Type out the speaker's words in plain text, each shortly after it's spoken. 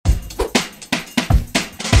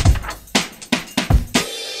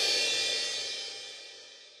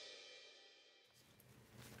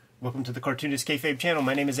Welcome to the Cartoonist Kayfabe channel.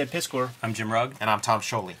 My name is Ed Piskor. I'm Jim Rugg. And I'm Tom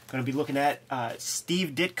Scholey. Going to be looking at Steve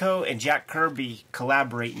Ditko and Jack Kirby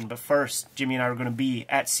collaborating. But first, Jimmy and I are going to be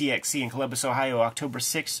at CXC in Columbus, Ohio, October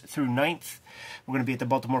 6th through 9th. We're going to be at the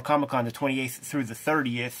Baltimore Comic Con the 28th through the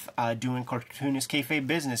 30th doing Cartoonist Kayfabe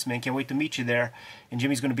business, man. Can't wait to meet you there. And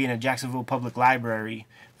Jimmy's going to be in a Jacksonville Public Library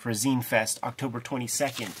for a Zine Fest October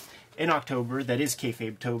 22nd. In October, that is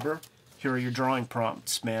Kayfabe-tober. Here are your drawing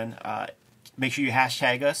prompts, man. Make sure you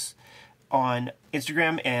hashtag us on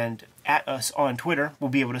Instagram and at us on Twitter. We'll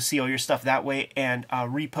be able to see all your stuff that way and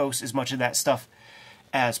repost as much of that stuff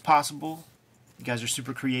as possible. You guys are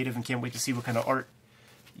super creative and can't wait to see what kind of art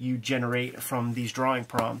you generate from these drawing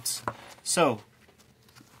prompts. So,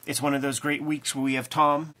 it's one of those great weeks where we have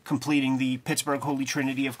Tom completing the Pittsburgh Holy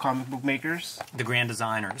Trinity of comic book makers. The grand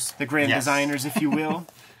designers. The grand designers, if you will.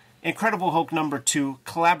 Incredible Hulk #2,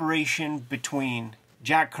 collaboration between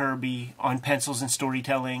Jack Kirby on pencils and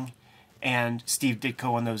storytelling and Steve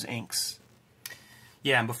Ditko on those inks.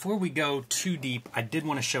 Yeah, and before we go too deep, I did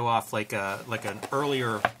want to show off like an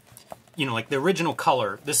earlier, like the original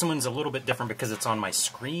color. This one's a little bit different because it's on my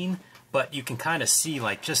screen, but you can kind of see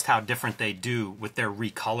like just how different they do with their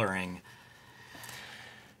recoloring.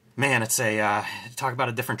 Man, it's talk about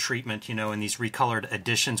a different treatment, in these recolored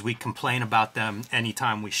editions. We complain about them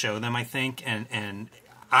anytime we show them, I think, and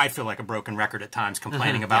I feel like a broken record at times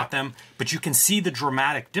complaining about them, but you can see the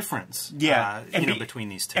dramatic difference, between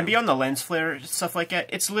these two. And beyond the lens flare, stuff like that,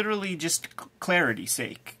 it's literally just clarity's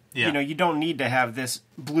sake. Yeah. You don't need to have this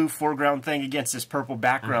blue foreground thing against this purple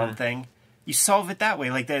background thing. You solve it that way.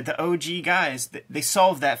 Like the OG guys, they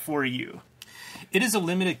solve that for you. It is a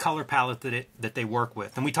limited color palette that they work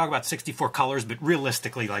with. And we talk about 64 colors, but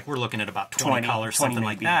realistically, like we're looking at about 20 colors, something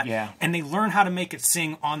like that. Yeah. And they learn how to make it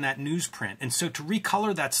sing on that newsprint. And so to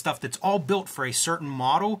recolor that stuff that's all built for a certain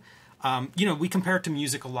model, we compare it to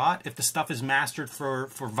music a lot. If the stuff is mastered for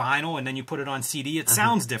vinyl and then you put it on CD, it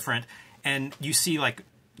sounds different. And you see like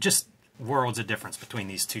just worlds of difference between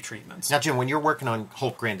these two treatments. Now, Jim, when you're working on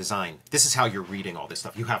Hulk Grand Design, this is how you're reading all this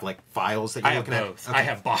stuff. You have like files that you're looking at? Okay. I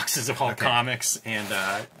have boxes of Hulk comics and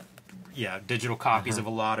digital copies of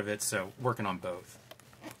a lot of it, so working on both.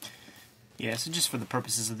 Yeah, so just for the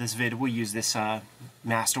purposes of this vid, we'll use this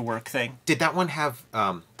masterwork thing. Did that one have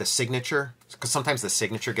the signature? Because sometimes the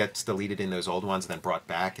signature gets deleted in those old ones and then brought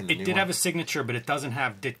back in the new one. It did have a signature, but it doesn't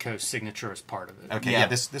have Ditko's signature as part of it. Okay, yeah,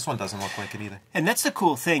 this one doesn't look like it either. And that's the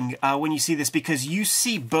cool thing when you see this, because you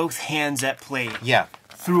see both hands at play. Yeah.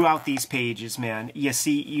 Throughout these pages, man.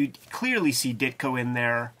 You clearly see Ditko in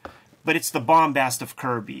there, but it's the bombast of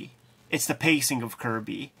Kirby. It's the pacing of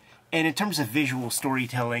Kirby. And in terms of visual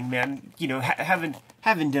storytelling, man,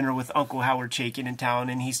 having dinner with Uncle Howard Chaykin in town,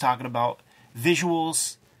 and he's talking about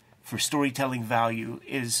visuals for storytelling value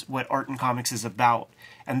is what art and comics is about.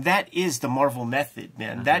 And that is the Marvel method,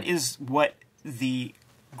 man. That is what the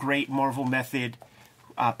great Marvel method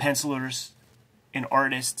pencilers and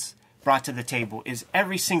artists brought to the table, is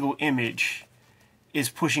every single image is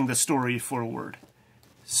pushing the story forward.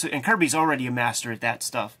 So, and Kirby's already a master at that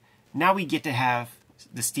stuff. Now we get to have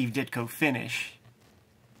the Steve Ditko finish.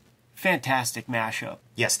 Fantastic mashup.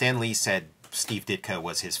 Yeah, Stan Lee said Steve Ditko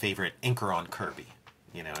was his favorite inker on Kirby.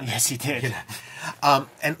 Yes, he did.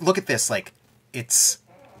 And look at this, like it's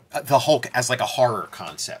the Hulk as like a horror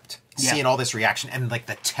concept. Yeah. Seeing all this reaction and like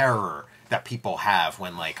the terror that people have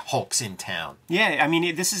when like Hulk's in town. Yeah, I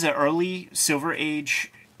mean this is an early Silver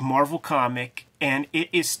Age Marvel comic, and it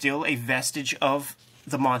is still a vestige of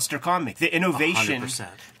the monster comic. The innovation, 100%.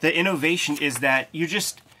 The innovation is that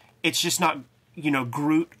it's just not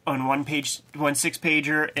Groot on one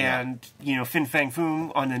 6-pager and Fin Fang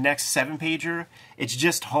Foom on the next 7-pager. It's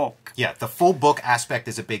just Hulk. Yeah, the full book aspect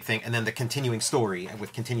is a big thing, and then the continuing story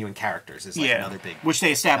with continuing characters is like another big, which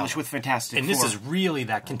they established with Fantastic Four. And this is really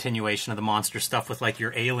that continuation of the monster stuff with like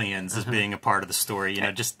your aliens as being a part of the story.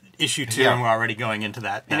 Just issue 2, and we're already going into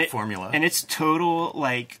that formula. And it's total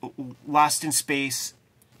like Lost in Space,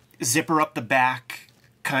 zipper up the back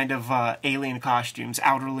kind of alien costumes,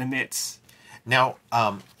 Outer Limits. Now,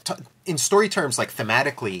 in story terms, like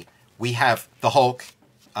thematically, we have the Hulk,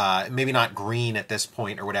 maybe not green at this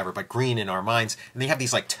point or whatever, but green in our minds. And they have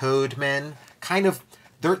these like toad men, kind of,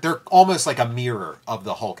 they're almost like a mirror of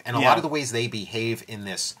the Hulk. And a lot of the ways they behave in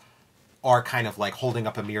this are kind of like holding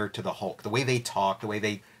up a mirror to the Hulk. The way they talk, the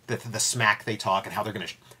way the smack they talk, and how they're going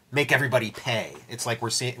to make everybody pay. It's like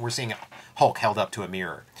we're seeing Hulk held up to a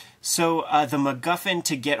mirror. So the MacGuffin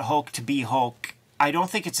to get Hulk to be Hulk, I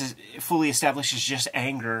don't think it's as fully established as just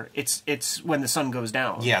anger. It's when the sun goes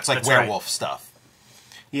down. Yeah, it's like werewolf stuff.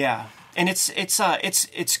 Yeah. And it's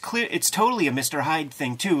clear, it's totally a Mr. Hyde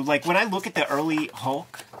thing too. Like when I look at the early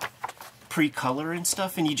Hulk pre-color and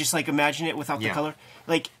stuff, and you just like imagine it without the color,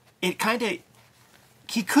 like it kind of,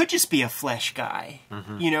 he could just be a flesh guy.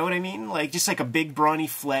 You know what I mean? Like just like a big brawny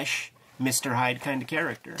flesh Mr. Hyde kind of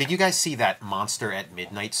character. Did you guys see that Monster at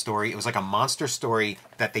Midnight story? It was like a monster story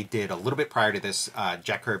that they did a little bit prior to this,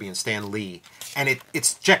 Jack Kirby and Stan Lee, and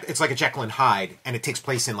it's like a Jekyll and Hyde, and it takes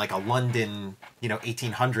place in like a London,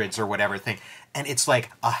 1800s or whatever thing, and it's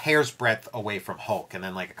like a hair's breadth away from Hulk, and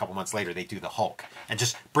then like a couple months later they do the Hulk and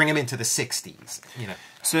just bring him into the 60s.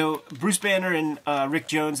 So Bruce Banner and Rick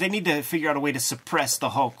Jones, they need to figure out a way to suppress the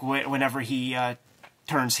Hulk whenever he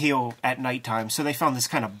turns heel at nighttime. So they found this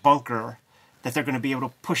kind of bunker that they're going to be able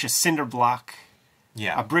to push a cinder block,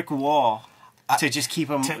 a brick wall, to just keep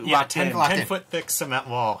him locked in. 10-foot thick cement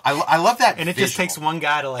wall. I love that. And it visual. just takes one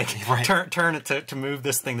guy to like turn it to move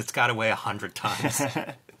this thing that's got to weigh 100 tons.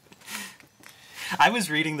 I was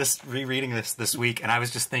rereading this week, and I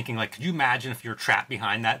was just thinking, like, could you imagine if you were trapped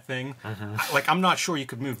behind that thing? Like, I'm not sure you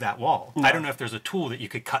could move that wall. No. I don't know if there's a tool that you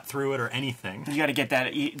could cut through it or anything. You got to get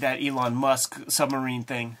that Elon Musk submarine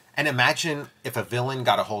thing. And imagine if a villain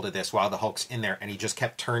got a hold of this while the Hulk's in there, and he just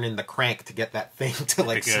kept turning the crank to get that thing to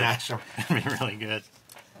like smash him. That'd be really good.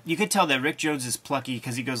 You could tell that Rick Jones is plucky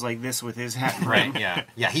because he goes like this with his hat. Right,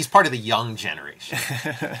 yeah. He's part of the young generation.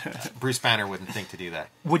 Bruce Banner wouldn't think to do that.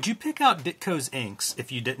 Would you pick out Ditko's inks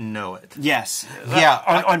if you didn't know it? Yes.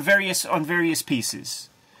 Yeah. On various pieces.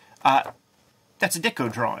 That's a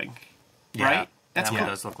Ditko drawing, right? That one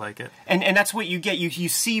does look like it. And that's what you get. You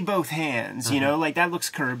see both hands, like that looks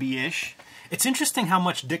Kirby-ish. It's interesting how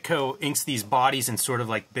much Ditko inks these bodies in sort of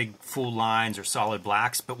like big full lines or solid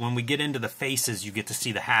blacks, but when we get into the faces, you get to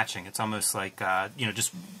see the hatching. It's almost like,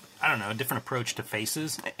 just, I don't know, a different approach to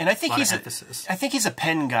faces. And I think he's a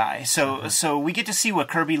pen guy. So we get to see what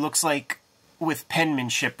Kirby looks like with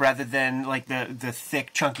penmanship rather than like the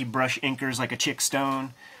thick, chunky brush inkers like a Chick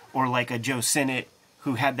Stone or like a Joe Sinnott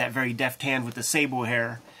who had that very deft hand with the sable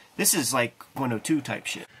hair. This is like 102 type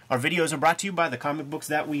shit. Our videos are brought to you by the comic books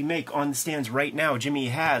that we make. On the stands right now, Jimmy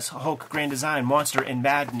has Hulk Grand Design, Monster and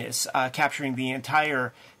Madness, capturing the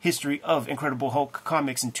entire history of Incredible Hulk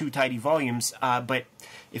comics in 2 tidy volumes. But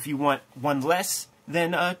if you want one less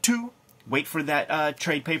than 2, wait for that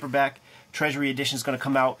trade paperback. Treasury edition is going to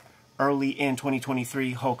come out early in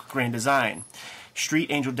 2023, Hulk Grand Design.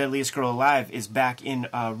 Street Angel Deadliest Girl Alive is back in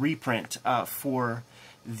reprint for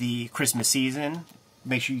the Christmas season.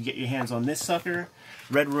 Make sure you get your hands on this sucker.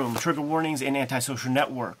 Red Room, Trigger Warnings, and Antisocial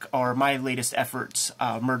Network are my latest efforts.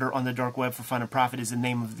 Murder on the Dark Web for Fun and Profit is the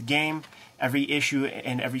name of the game. Every issue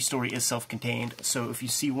and every story is self-contained. So if you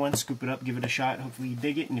see one, scoop it up, give it a shot. Hopefully you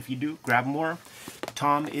dig it, and if you do, grab more.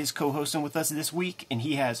 Tom is co-hosting with us this week, and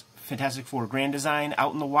he has Fantastic Four Grand Design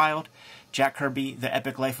out in the wild. Jack Kirby, The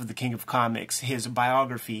Epic Life of the King of Comics, his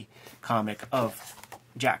biography comic of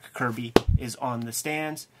Jack Kirby, is on the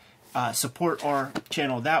stands. Support our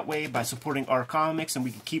channel that way by supporting our comics, and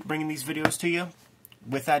we can keep bringing these videos to you.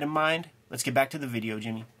 With that in mind, let's get back to the video,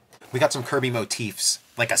 Jimmy. We got some Kirby motifs,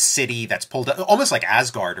 like a city that's pulled up, almost like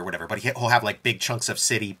Asgard or whatever, but he'll have like big chunks of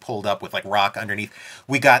city pulled up with like rock underneath.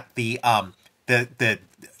 We got the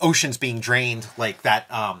oceans being drained, like that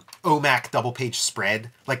OMAC double page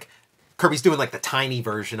spread. Like Kirby's doing like the tiny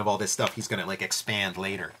version of all this stuff he's gonna like expand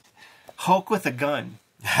later. Hulk with a gun.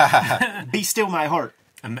 Be still my heart.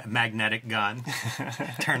 A magnetic gun,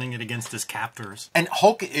 turning it against his captors. And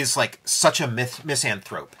Hulk is like such a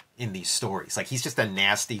misanthrope in these stories. Like he's just a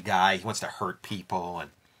nasty guy. He wants to hurt people.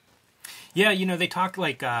 And yeah, they talk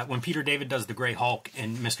like when Peter David does the Grey Hulk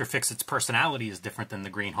and Mr. Fix-It's personality is different than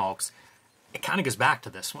the Green Hulk's. It kind of goes back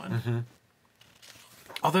to this one.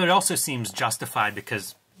 Although it also seems justified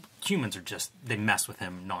because humans are they mess with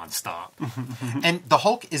him nonstop. And the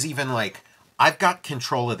Hulk is even like, I've got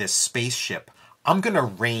control of this spaceship. I'm going to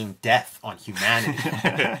rain death on humanity.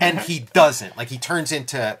 And he doesn't. Like, he turns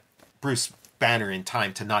into Bruce Banner in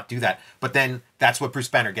time to not do that. But then that's what Bruce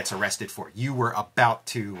Banner gets arrested for. You were about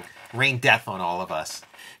to rain death on all of us.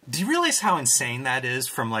 Do you realize how insane that is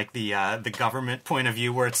from, like, the government point of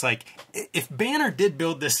view, where it's like, if Banner did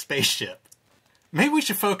build this spaceship, maybe we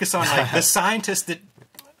should focus on, like, the scientist that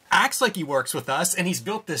acts like he works with us, and he's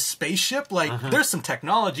built this spaceship. Like, there's some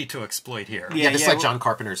technology to exploit here. Yeah, just like John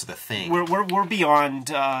Carpenter's The Thing. We're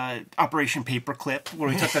beyond Operation Paperclip, where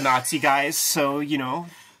we took the Nazi guys. So,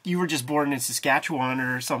 you were just born in Saskatchewan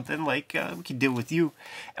or something. Like, we could deal with you.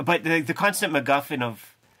 But the constant MacGuffin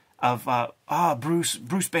of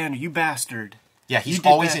Bruce Banner, you bastard. Yeah, he's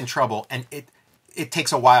always in trouble, and it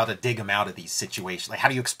takes a while to dig him out of these situations. Like, how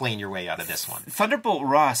do you explain your way out of this one? Thunderbolt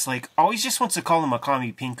Ross, like, always just wants to call him a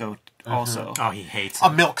commie pinko also. Oh, he hates A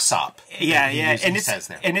it. milksop. Yeah, he yeah, usually and it's says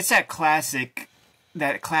there. and it's that classic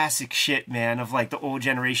shit, man, of like the old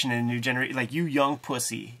generation and the new generation. Like, you young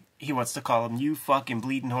pussy, he wants to call him. You fucking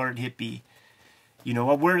bleeding heart hippie. You know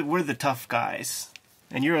what? We're the tough guys,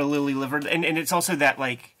 and you're a lily livered. And it's also that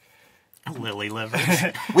like Lily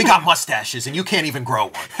livers. We got mustaches, and you can't even grow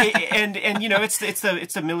one. and you know it's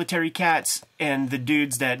the military cats and the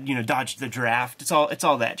dudes that dodged the draft. It's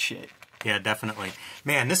all that shit. Yeah, definitely.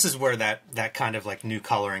 Man, this is where that kind of like new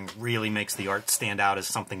coloring really makes the art stand out as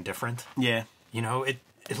something different. Yeah. You know, it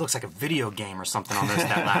looks like a video game or something on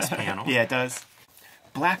that last panel. Yeah, it does.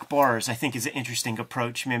 Black bars, I think, is an interesting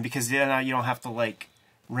approach, man, because then you don't have to like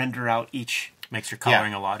render out each. Makes your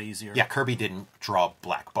coloring a lot easier. Yeah, Kirby didn't draw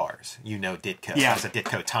black bars. Ditko. Yeah. That was a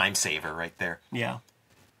Ditko time saver right there. Yeah.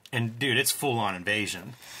 And dude, it's full on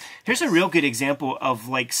invasion. Here's a real good example of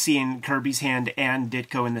like seeing Kirby's hand and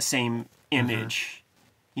Ditko in the same image.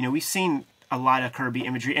 You know, we've seen a lot of Kirby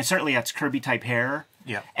imagery, and certainly that's Kirby type hair.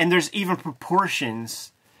 Yeah. And there's even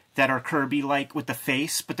proportions that are Kirby like with the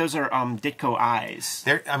face, but those are Ditko eyes.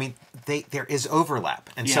 There is overlap,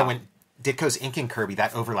 and so Yeah. when Ditko's inking Kirby,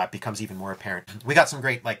 that overlap becomes even more apparent. We got some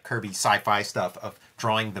great like Kirby sci-fi stuff of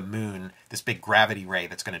drawing the moon, this big gravity ray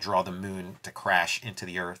that's going to draw the moon to crash into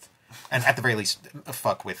the Earth, and at the very least,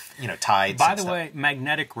 fuck with tides. By and the stuff. way,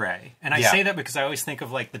 magnetic ray. And I Yeah. say that because I always think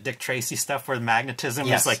of like the Dick Tracy stuff where magnetism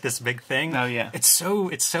Yes. is like this big thing. Oh, yeah. It's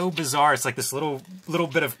so bizarre. It's like this little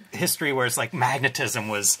bit of history where it's like magnetism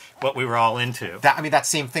was what we were all into. that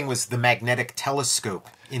same thing was the magnetic telescope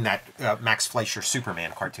in that Max Fleischer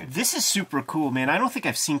Superman cartoon. This is super cool, man. I don't think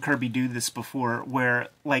I've seen Kirby do this before, where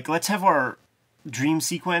like let's have our dream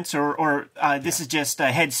sequence, or this is just a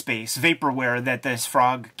headspace vaporware that this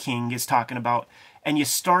Frog King is talking about, and you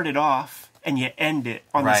start it off and you end it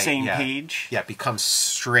on the same page. Yeah, it becomes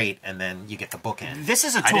straight, and then you get the bookend. This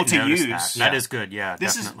is a I tool didn't to notice use. that. Yeah. That is good, yeah,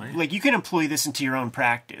 This definitely. is like you can employ this into your own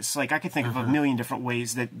practice. Like I could think of a million different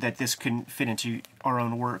ways that this can fit into our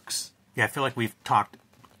own works. Yeah, I feel like we've talked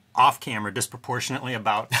off camera disproportionately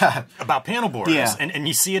about panel borders. Yeah. And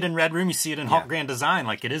you see it in Red Room, you see it in Hulk Grand Design,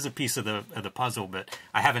 like it is a piece of the puzzle, but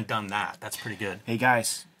I haven't done that. That's pretty good. Hey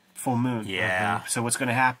guys, full moon. Yeah. So what's going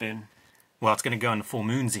to happen? Well, it's going to go into Full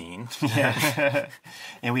Moon Zine.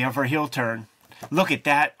 And we have our heel turn. Look at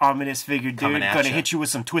that ominous figure, dude. Coming at Going to ya. hit you with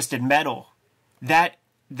some twisted metal. That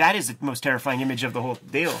is the most terrifying image of the whole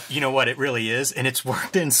deal. You know what? It really is, and it's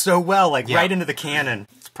worked in so well, like right into the canon.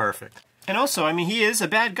 It's perfect. And also, I mean, he is a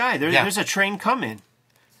bad guy. There's a train coming.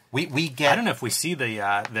 We get. I don't know if we see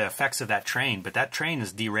the effects of that train, but that train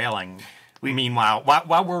is derailing. Meanwhile,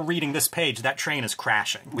 while we're reading this page, that train is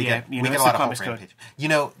crashing. We get a it's lot the of Hulk comics code.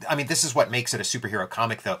 Rampage. This is what makes it a superhero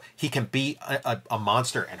comic, though. He can be a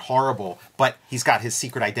monster and horrible, but he's got his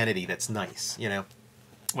secret identity that's nice,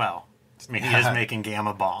 Well, I mean, he is making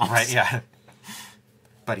gamma bombs. Right, yeah.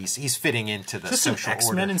 But he's fitting into the Is this an social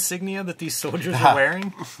X-Men order. insignia that these soldiers are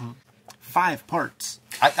wearing? 5 parts.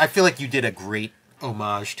 I feel like you did a great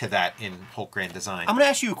homage to that in Hulk Grand Design. I'm going to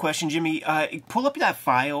ask you a question, Jimmy. Pull up that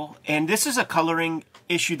file, and this is a coloring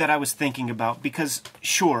issue that I was thinking about, because,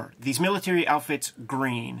 sure, these military outfits,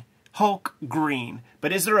 green. Hulk, green.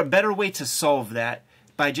 But is there a better way to solve that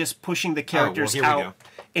by just pushing the characters here we go. out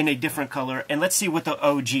in a different color? And let's see what the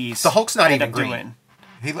OGs The Hulk's not end even up green.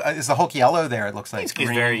 doing. Is the Hulk yellow there? It looks like. It's It's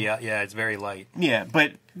green. very, it's very light. Yeah,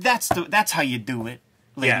 but that's how you do it,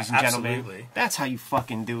 ladies Yeah, and gentlemen. absolutely. That's how you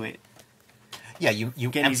fucking do it. Yeah, you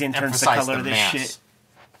Get these interns to emphasize color the this mass. shit.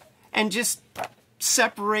 And just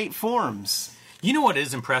separate forms. You know what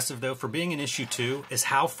is impressive, though, for being in issue 2, is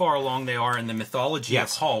how far along they are in the mythology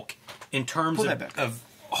Yes. of Hulk in terms Pull that back. of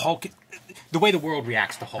Hulk, the way the world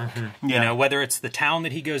reacts to Hulk. You Yeah. know, whether it's the town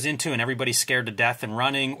that he goes into and everybody's scared to death and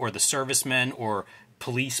running, or the servicemen or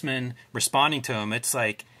policemen responding to him, it's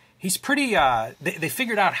like he's pretty. They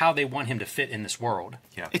figured out how they want him to fit in this world.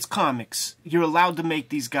 Yeah. It's comics. You're allowed to make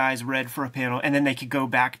these guys red for a panel, and then they could go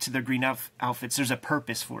back to their green outfits. There's a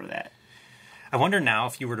purpose for that. I wonder now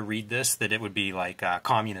if you were to read this that it would be like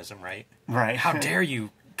communism, right? Right. How dare you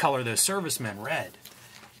color those servicemen red?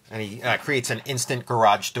 And he creates an instant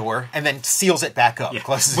garage door and then seals it back up.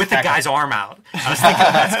 Closes With it the back guy's up. arm out. I was thinking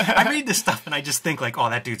that. I read this stuff and I just think like, oh,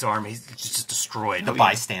 that dude's arm, he's just destroyed. The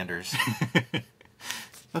bystanders.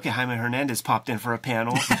 Look at Jaime Hernandez popped in for a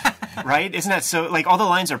panel. Right? Isn't that so? Like, all the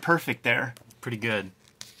lines are perfect there. Pretty good.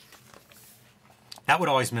 That would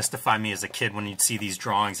always mystify me as a kid when you'd see these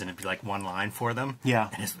drawings and it'd be like one line for them. Yeah.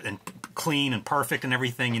 And clean and perfect and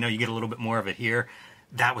everything. You know, you get a little bit more of it here.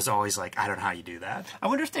 That was always like, I don't know how you do that. I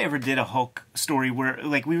wonder if they ever did a Hulk story where,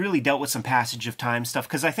 like, we really dealt with some passage of time stuff,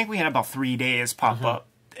 because I think we had about 3 days pop up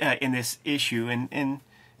in this issue, and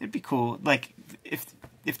It'd be cool. Like,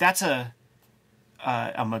 if that's a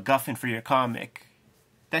MacGuffin for your comic,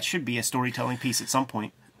 that should be a storytelling piece at some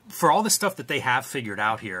point. For all the stuff that they have figured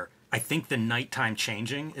out here, I think the nighttime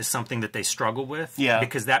changing is something that they struggle with. Yeah.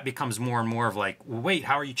 Because that becomes more and more of like, well, wait,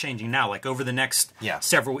 how are you changing now? Like over the next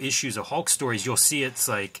several issues of Hulk stories, you'll see it's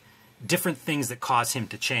like different things that cause him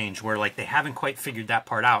to change where like they haven't quite figured that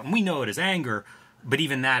part out. And we know it is anger, but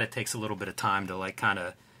even that, it takes a little bit of time to like kind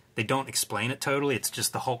of, they don't explain it totally. It's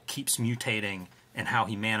just the Hulk keeps mutating and how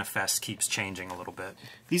he manifests keeps changing a little bit.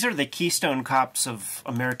 These are the keystone cops of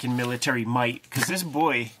American military might, because this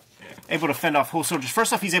boy, able to fend off whole soldiers.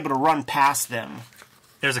 First off, he's able to run past them.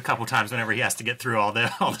 There's a couple times whenever he has to get through all the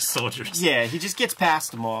soldiers. Yeah, he just gets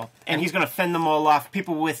past them all, and he's going to fend them all off.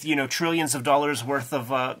 People with, you know, trillions of dollars worth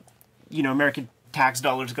of, you know, American tax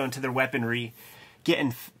dollars going to their weaponry,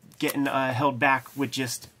 getting held back with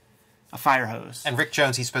just a fire hose. And Rick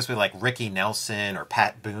Jones, he's supposed to be like Ricky Nelson or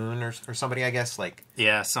Pat Boone or somebody, I guess. Like,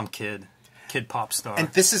 yeah, some kid pop star. And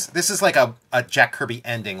this is like a Jack Kirby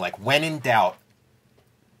ending. Like, when in doubt,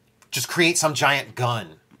 just create some giant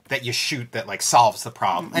gun that you shoot that like solves the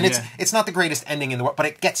problem. And it's not the greatest ending in the world, but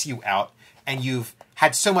it gets you out. And you've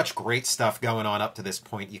had so much great stuff going on up to this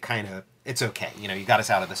point. You kind of, it's okay. You know, you got us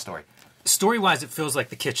out of the story. Story-wise, it feels like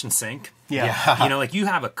the kitchen sink. Yeah. You know, like you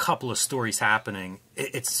have a couple of stories happening.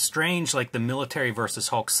 It's strange, like the military versus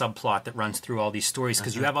Hulk subplot that runs through all these stories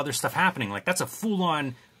because you have other stuff happening. Like that's a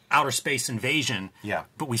full-on outer space invasion. Yeah.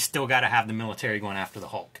 But we still got to have the military going after the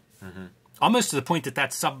Hulk. Almost to the point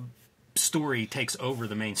that sub-story takes over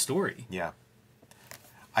the main story. Yeah.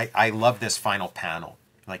 I love this final panel.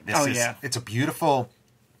 Like this it's a beautiful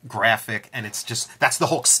graphic, and it's just, that's the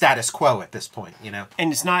Hulk status quo at this point, you know?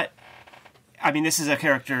 And it's not, I mean, this is a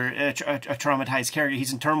character, a traumatized character.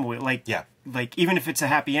 He's in turmoil. Like, like even if it's a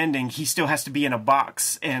happy ending, he still has to be in a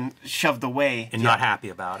box and shoved away and not happy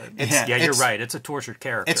about it. You're right. It's a tortured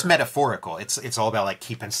character. It's metaphorical. It's all about like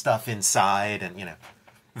keeping stuff inside, and you know.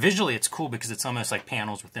 Visually, it's cool because it's almost like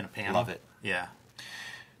panels within a panel. Love it. Yeah.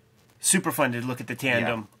 Super fun to look at the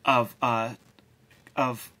tandem of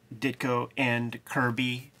Ditko and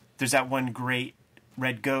Kirby. There's that one great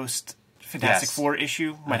Red Ghost Fantastic Four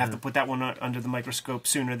issue. Might have to put that one under the microscope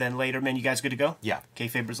sooner than later. Man, you guys good to go? Yeah.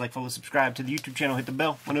 Kayfabers, like, follow, subscribe to the YouTube channel, hit the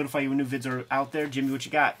bell. We'll notify you when new vids are out there. Jimmy, what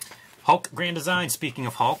you got? Hulk Grand Design. Speaking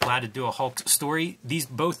of Hulk, glad to do a Hulk story.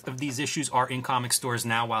 Both of these issues are in comic stores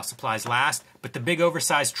now while supplies last, but the big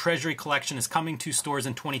oversized Treasury collection is coming to stores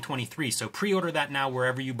in 2023, so pre-order that now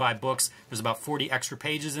wherever you buy books. There's about 40 extra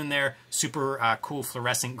pages in there. Super cool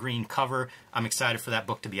fluorescent green cover. I'm excited for that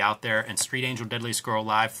book to be out there. And Street Angel Deadliest Girl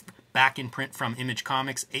Live, back in print from Image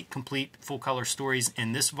Comics. 8 complete full-color stories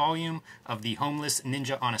in this volume of the homeless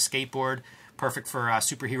ninja on a skateboard. Perfect for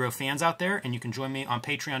superhero fans out there, and you can join me on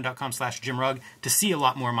patreon.com/JimRugg to see a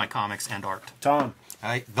lot more of my comics and art. Tom.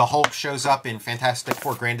 The Hulk shows up in Fantastic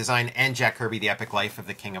Four Grand Design and Jack Kirby, The Epic Life of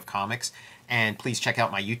the King of Comics. And please check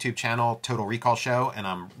out my YouTube channel, Total Recall Show, and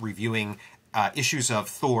I'm reviewing issues of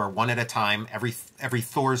Thor one at a time every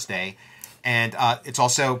Thursday. And it's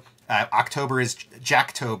also, October is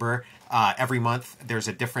Jacktober. Every month there's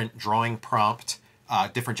a different drawing prompt,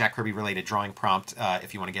 different Jack Kirby related drawing prompt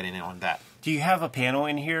if you want to get in on that. Do you have a panel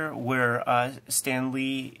in here where Stan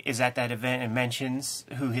Lee is at that event and mentions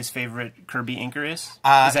who his favorite Kirby inker is?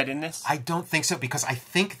 Is that in this? I don't think so, because I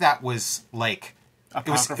think that was like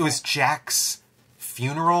it was Jack's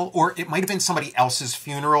funeral, or it might have been somebody else's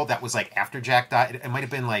funeral that was like after Jack died. It might have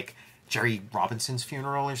been like Jerry Robinson's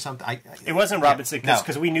funeral or something. It wasn't Robinson,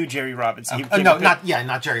 because we knew Jerry Robinson.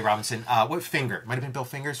 Not Jerry Robinson. What Finger? Might have been Bill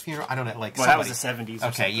Finger's funeral. I don't know. Like, well, that was the 70s.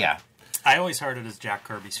 Okay, yeah. I always heard it as Jack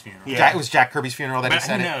Kirby's funeral. Yeah. It was Jack Kirby's funeral that he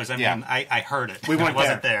said it. Who knows? I mean, I heard it. We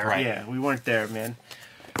wasn't there. Right. Yeah, we weren't there, man.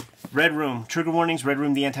 Red Room. Trigger warnings. Red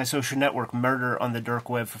Room, the antisocial network. Murder on the Dark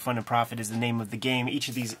Web for Fun and Profit is the name of the game. Each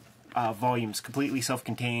of these volumes completely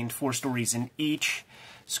self-contained. 4 stories in each.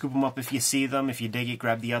 Scoop them up if you see them. If you dig it,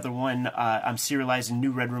 grab the other one. I'm serializing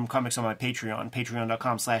new Red Room comics on my Patreon.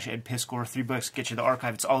 Patreon.com/EdPiscor. $3 get you the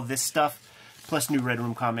archive. It's all this stuff, plus new Red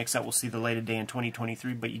Room comics that will see the light of day in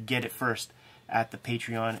 2023, but you get it first at the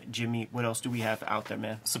Patreon. Jimmy, what else do we have out there,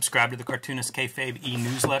 man? Subscribe to the Cartoonist Kayfabe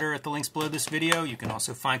e-newsletter at the links below this video. You can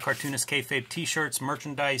also find Cartoonist Kayfabe t-shirts,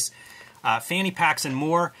 merchandise, fanny packs, and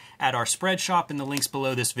more at our spread shop in the links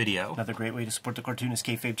below this video. Another great way to support the Cartoonist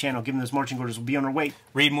Kayfabe channel. Given those marching orders, we'll be on our way.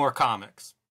 Read more comics.